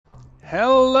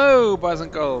Hello boys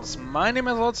and girls, my name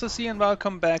is Zoltan and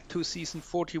welcome back to season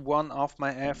 41 of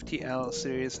my FTL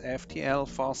series, FTL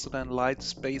Faster Than Light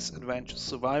Space Adventure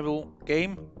Survival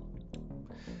game.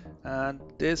 And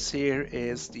this here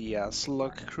is the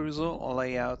Slug Cruiser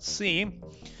Layout C.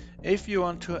 If you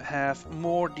want to have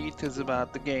more details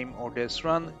about the game or this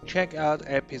run, check out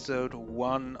episode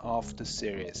 1 of the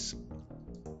series.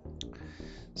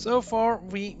 So far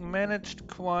we managed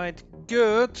quite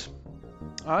good,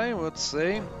 I would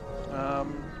say.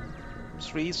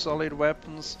 3 solid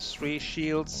weapons, 3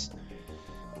 shields.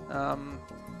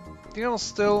 There are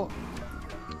still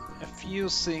a few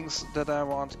things that I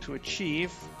want to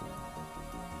achieve.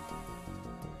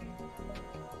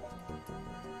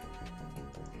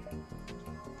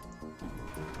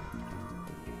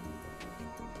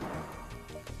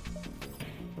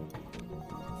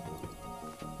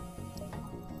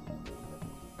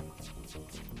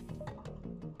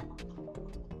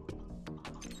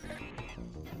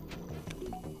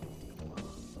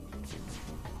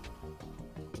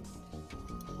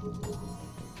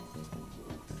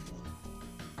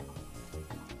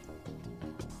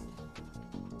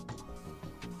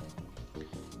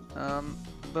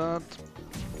 But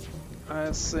I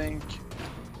think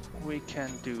we can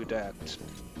do that.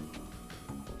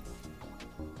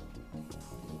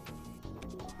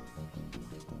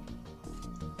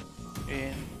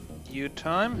 In due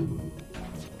time.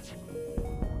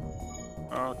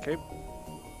 Okay.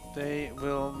 They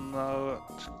will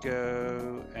not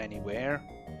go anywhere.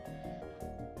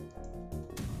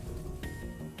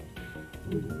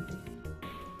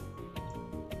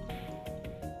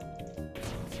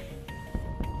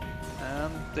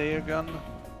 And they're gone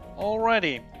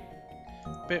already.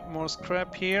 Bit more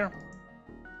scrap here.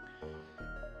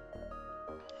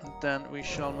 And then we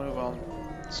shall move on.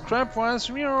 Scrap wise,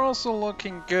 we are also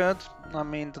looking good. I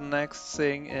mean, the next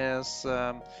thing is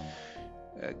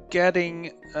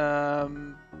getting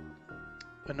another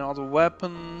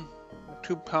weapon, a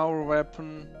 2-power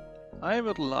weapon. I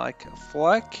would like a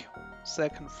flak,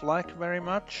 second flak very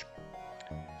much.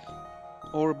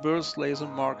 Or a burst laser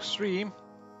Mark III.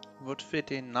 Would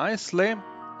fit in nicely.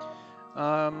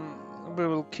 We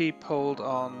will keep hold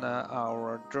on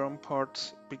our drone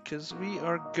parts because we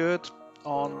are good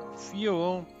on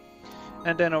fuel.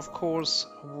 And then of course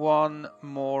one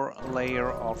more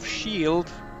layer of shield.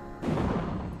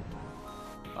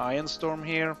 Iron Storm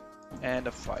here and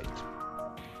a fight.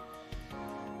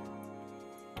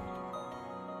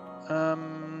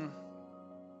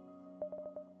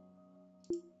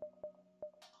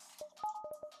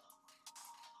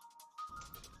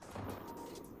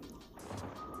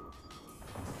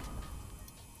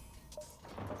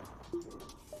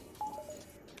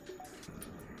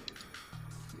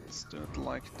 Let's do it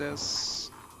like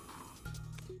this.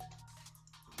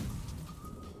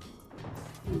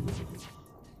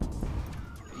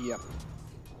 Yep,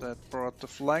 that brought the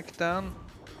flag down.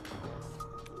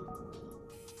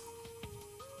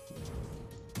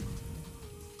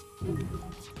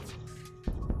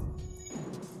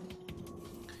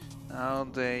 Now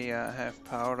they have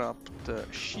powered up the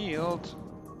shield.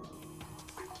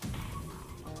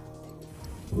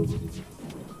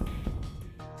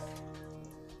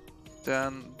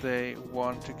 Then they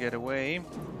want to get away.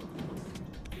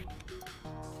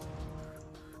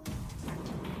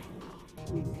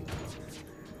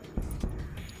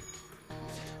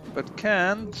 But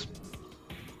can't.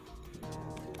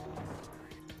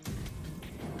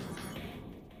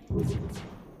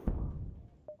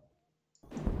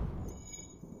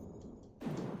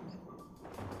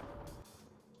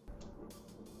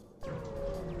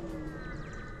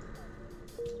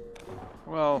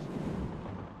 Well,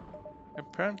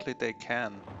 apparently they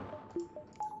can.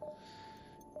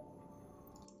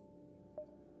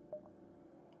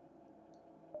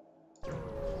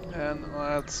 And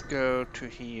let's go to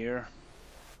here.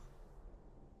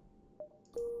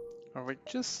 Or we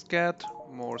just get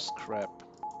more scrap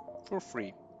for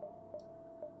free.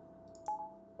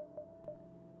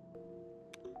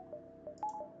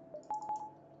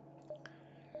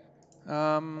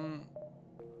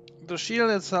 The shield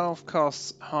itself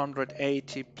costs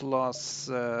 180 plus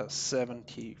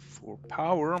 70 for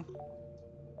power.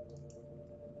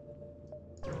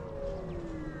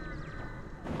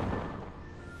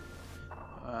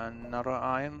 Another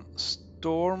Iron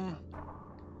Storm.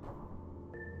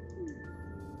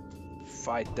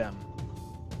 Fight them.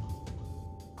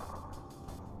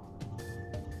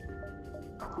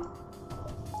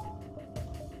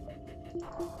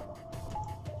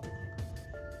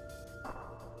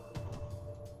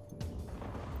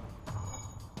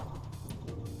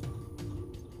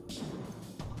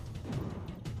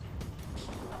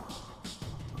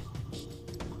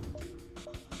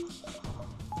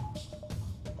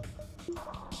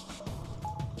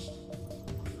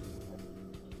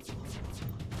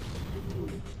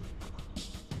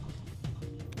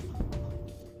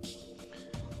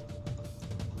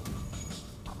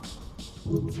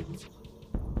 Okay,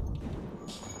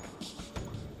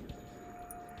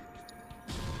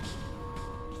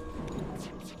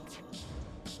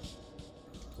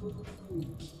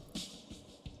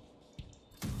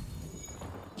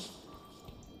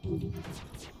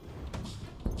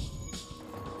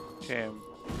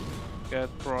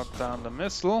 get brought down the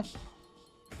missile.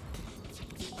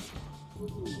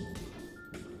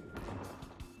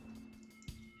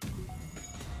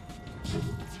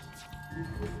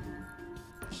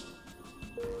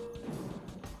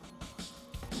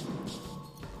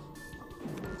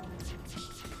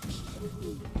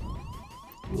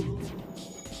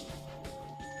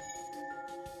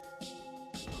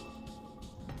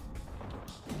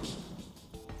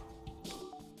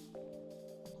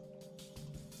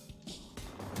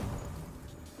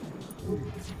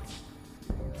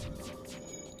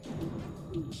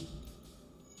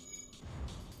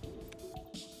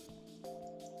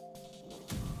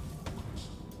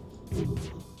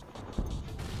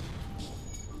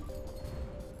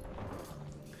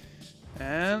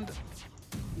 And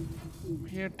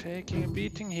we're taking a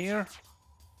beating here.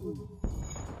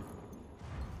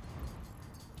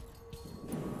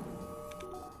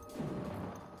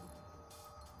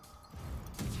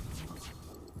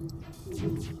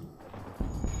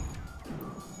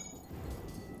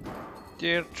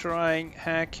 They're trying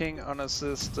hacking on a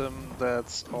system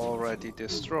that's already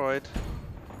destroyed.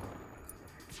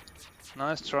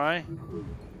 Nice try.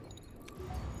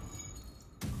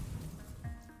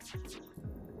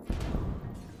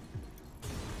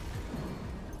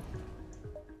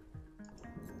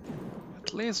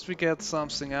 At least we get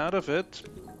something out of it.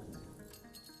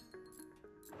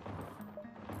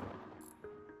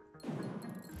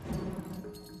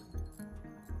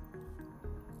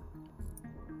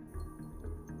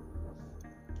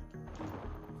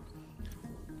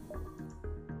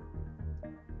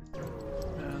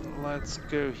 And let's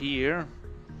go here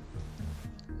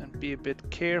and be a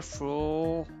bit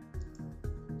careful.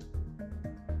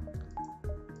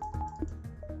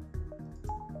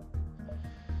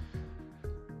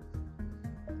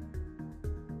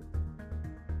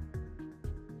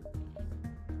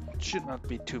 Should not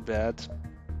be too bad.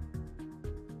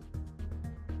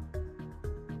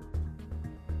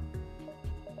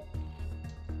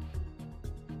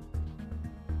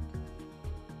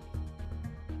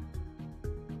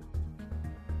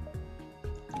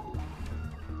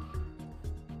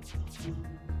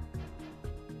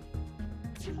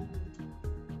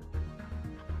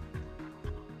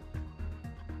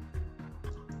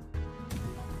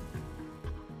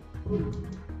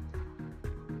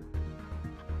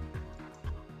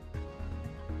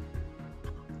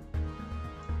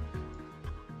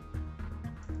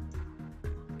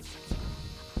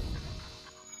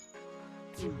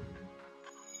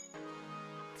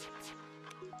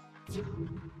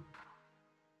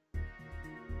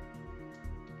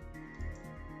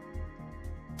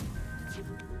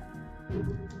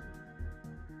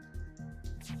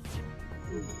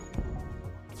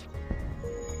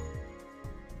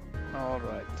 All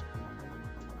right.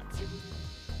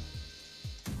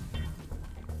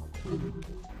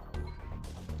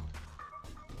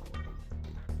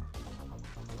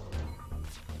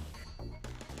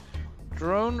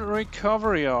 Drone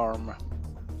recovery arm.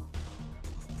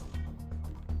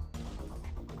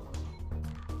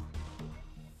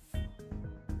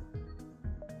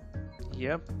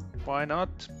 Yep, why not?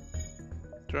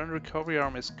 Drone recovery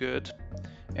arm is good.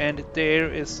 And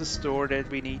there is the store that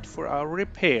we need for our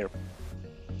repair.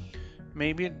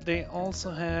 Maybe they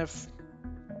also have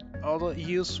other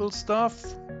useful stuff,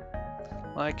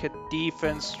 like a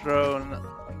defense drone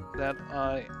that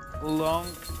I long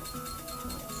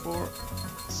for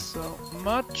so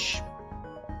much.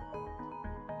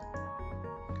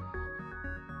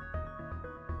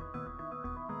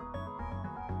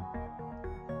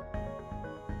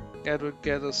 That would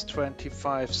get us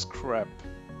 25 scrap.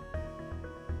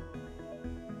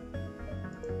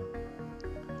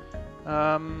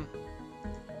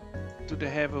 Do they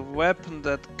have a weapon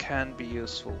that can be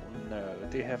useful? No,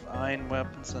 they have iron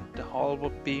weapons and the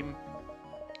halberd beam,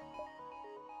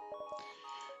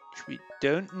 which we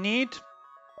don't need.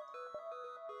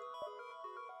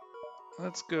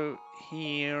 Let's go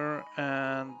here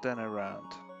and then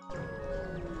around.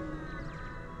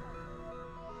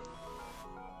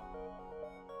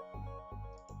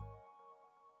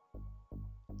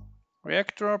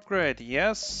 Reactor upgrade,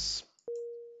 yes.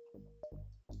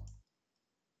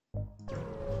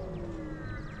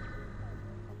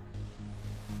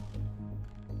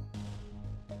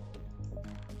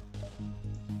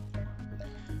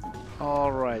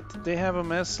 All right, they have a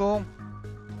missile.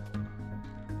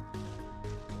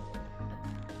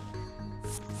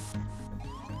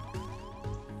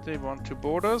 They want to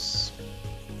board us.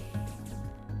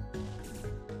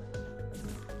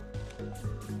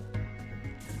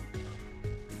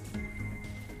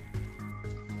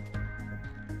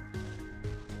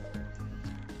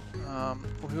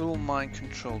 We'll mind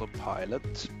control the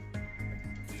pilot.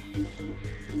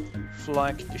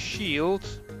 Flank the shield.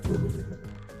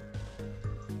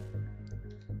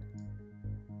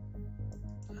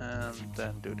 And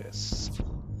then do this.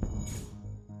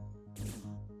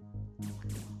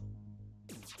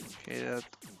 Okay, that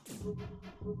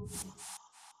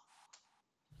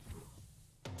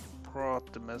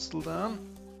brought the missile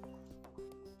down.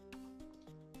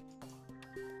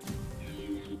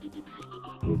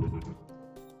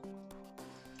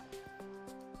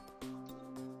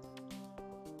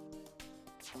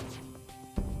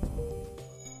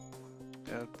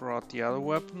 That brought the other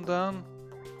weapon down.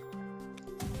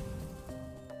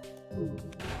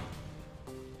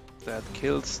 That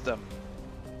kills them.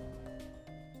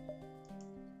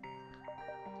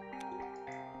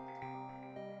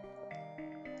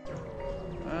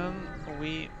 And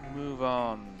we move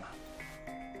on.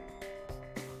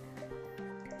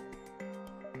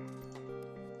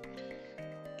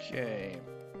 Okay.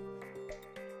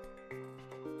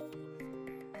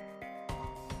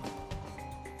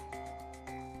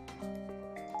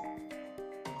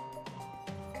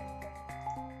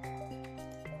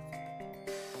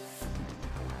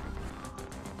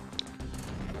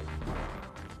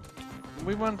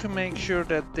 We want to make sure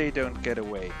that they don't get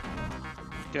away.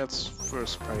 That's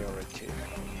first priority.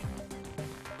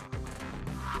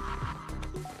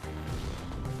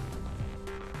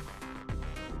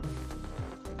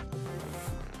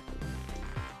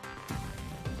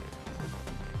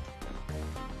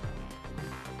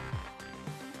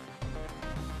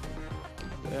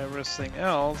 Everything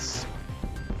else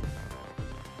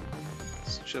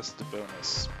is just a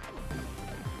bonus.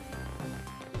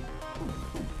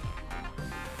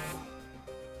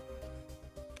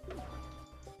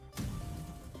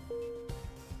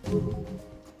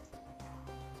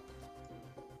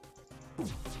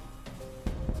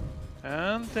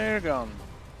 And they're gone.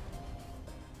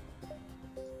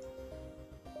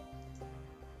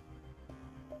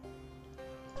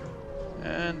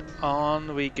 And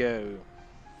on we go.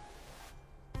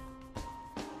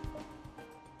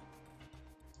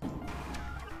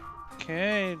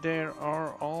 Okay, there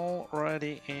are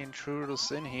already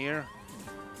intruders in here.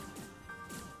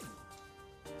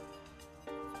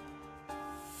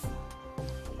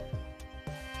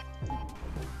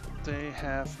 They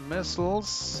have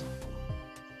missiles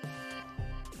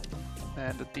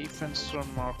and a defense from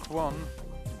Mark 1.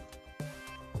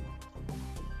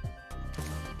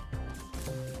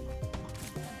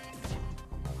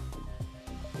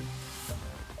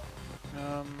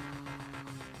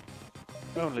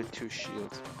 Only 2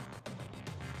 shields.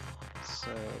 So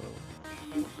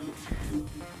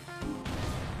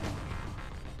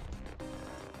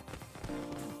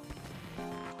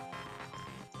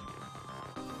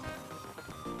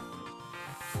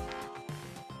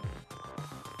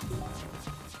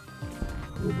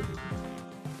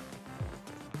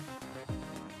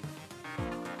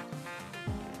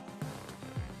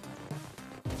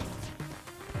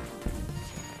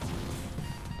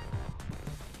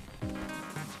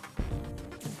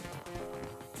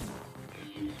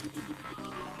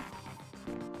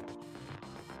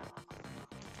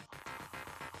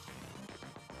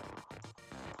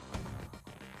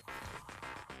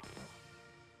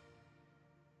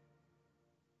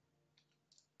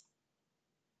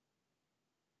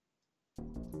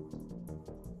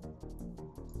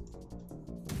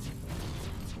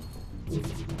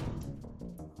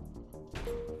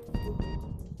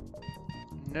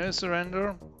no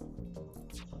surrender.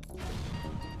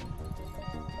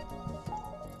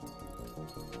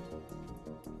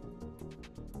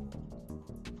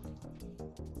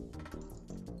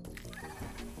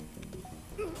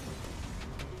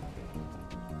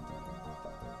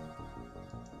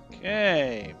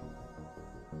 Okay.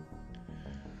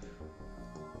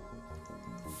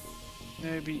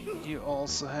 Maybe you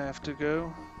also have to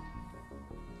go.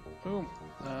 Oh,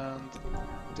 and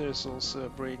there's also a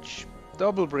bridge,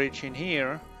 double bridge in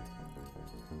here.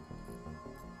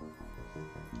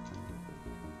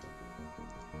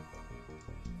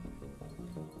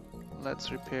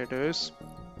 Let's repair those.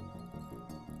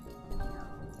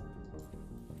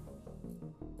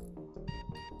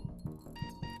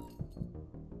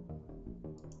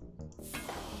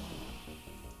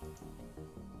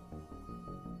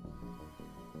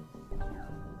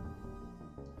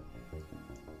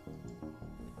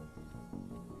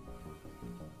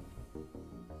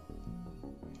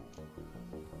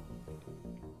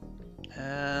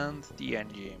 and the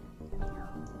Engi.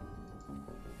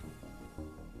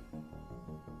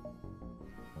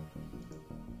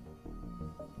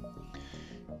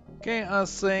 Okay, I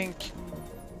think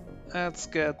let's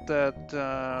get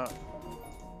that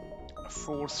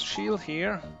force shield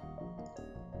here.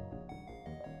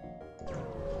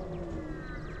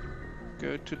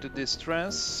 Go to the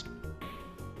distress.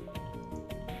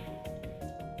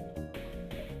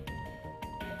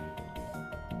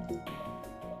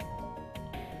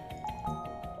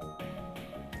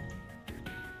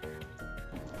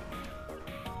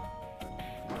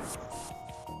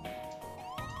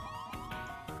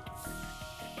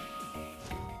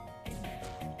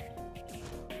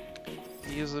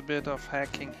 Use a bit of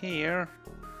hacking here.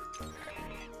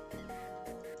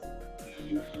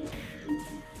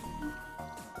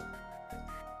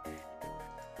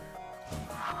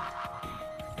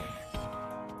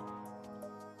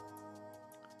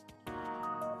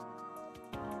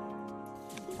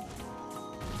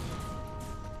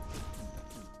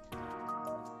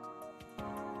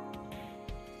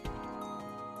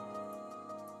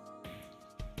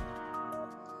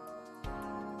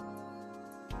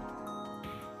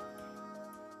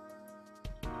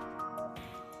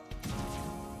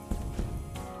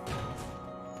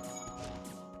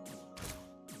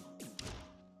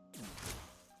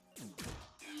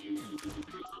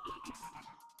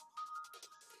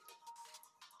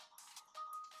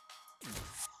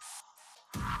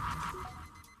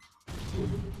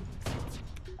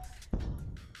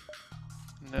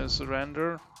 No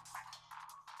surrender.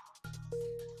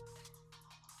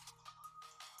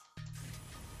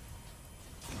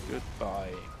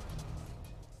 Goodbye.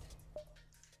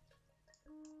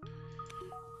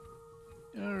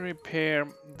 Repair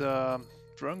the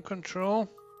drone control.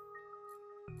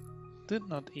 Did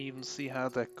not even see how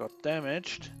that got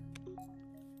damaged.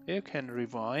 You can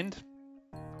rewind.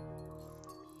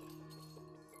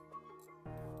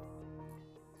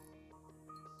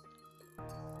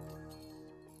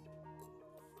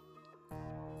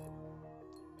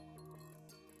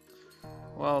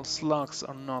 Well, slugs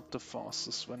are not the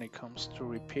fastest when it comes to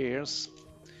repairs.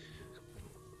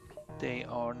 They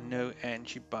are no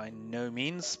Engi by no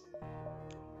means.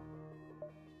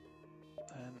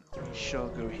 And we shall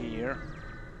go here.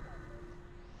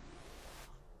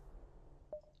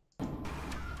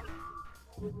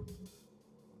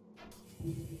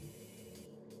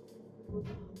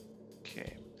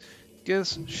 Okay,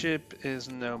 this ship is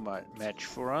no match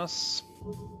for us.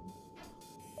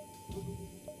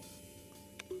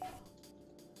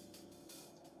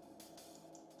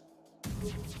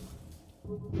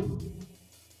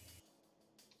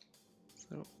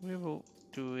 So we will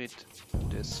do it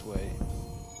this way.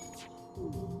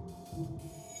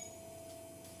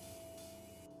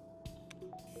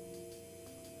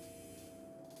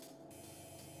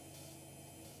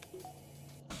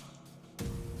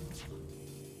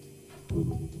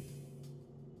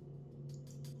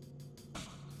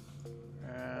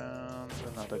 And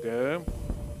another go.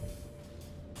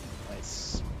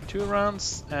 Nice. 2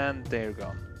 rounds and they're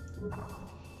gone.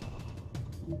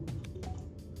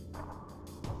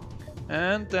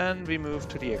 And then we move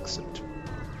to the exit.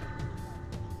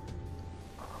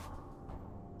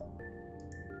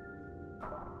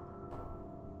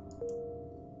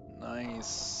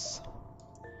 Nice.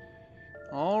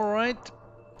 All right.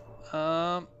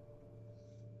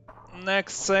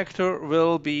 Next sector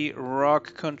will be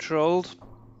rock controlled.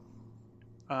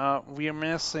 We're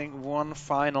missing one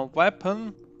final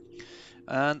weapon,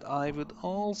 and I would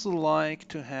also like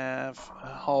to have a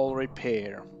hull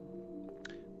repair.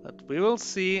 But we will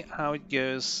see how it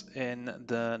goes in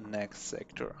the next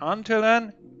sector. Until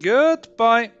then,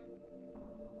 goodbye!